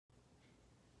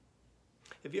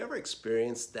Have you ever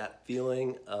experienced that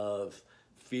feeling of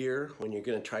fear when you're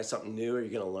going to try something new or you're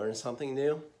going to learn something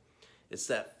new? It's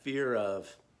that fear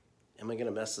of, am I going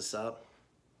to mess this up?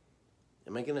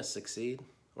 Am I going to succeed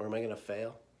or am I going to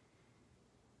fail?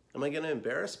 Am I going to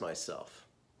embarrass myself?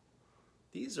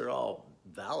 These are all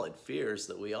valid fears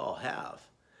that we all have.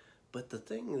 But the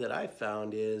thing that I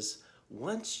found is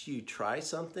once you try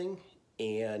something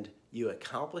and you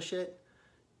accomplish it,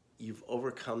 you've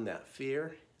overcome that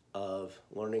fear of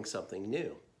learning something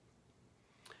new.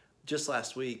 Just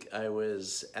last week, I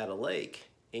was at a lake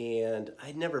and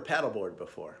I'd never paddleboarded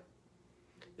before.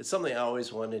 It's something I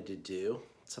always wanted to do,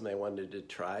 something I wanted to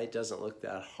try. It doesn't look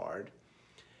that hard.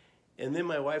 And then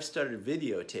my wife started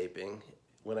videotaping.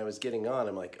 When I was getting on,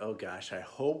 I'm like, oh gosh, I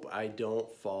hope I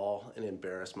don't fall and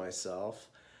embarrass myself.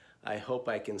 I hope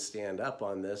I can stand up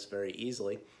on this very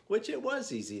easily, which it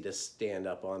was easy to stand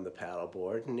up on the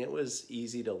paddleboard and it was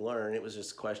easy to learn. It was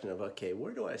just a question of, okay,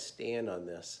 where do I stand on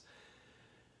this?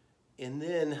 And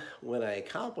then when I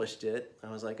accomplished it,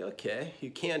 I was like, okay, you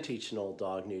can teach an old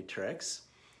dog new tricks,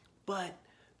 but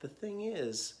the thing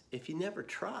is, if you never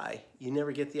try, you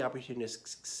never get the opportunity to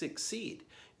succeed.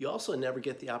 You also never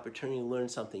get the opportunity to learn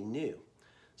something new.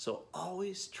 So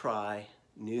always try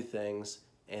new things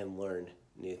and learn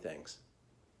new things.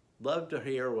 Love to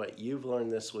hear what you've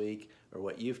learned this week or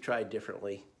what you've tried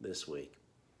differently this week.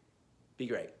 Be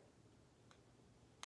great.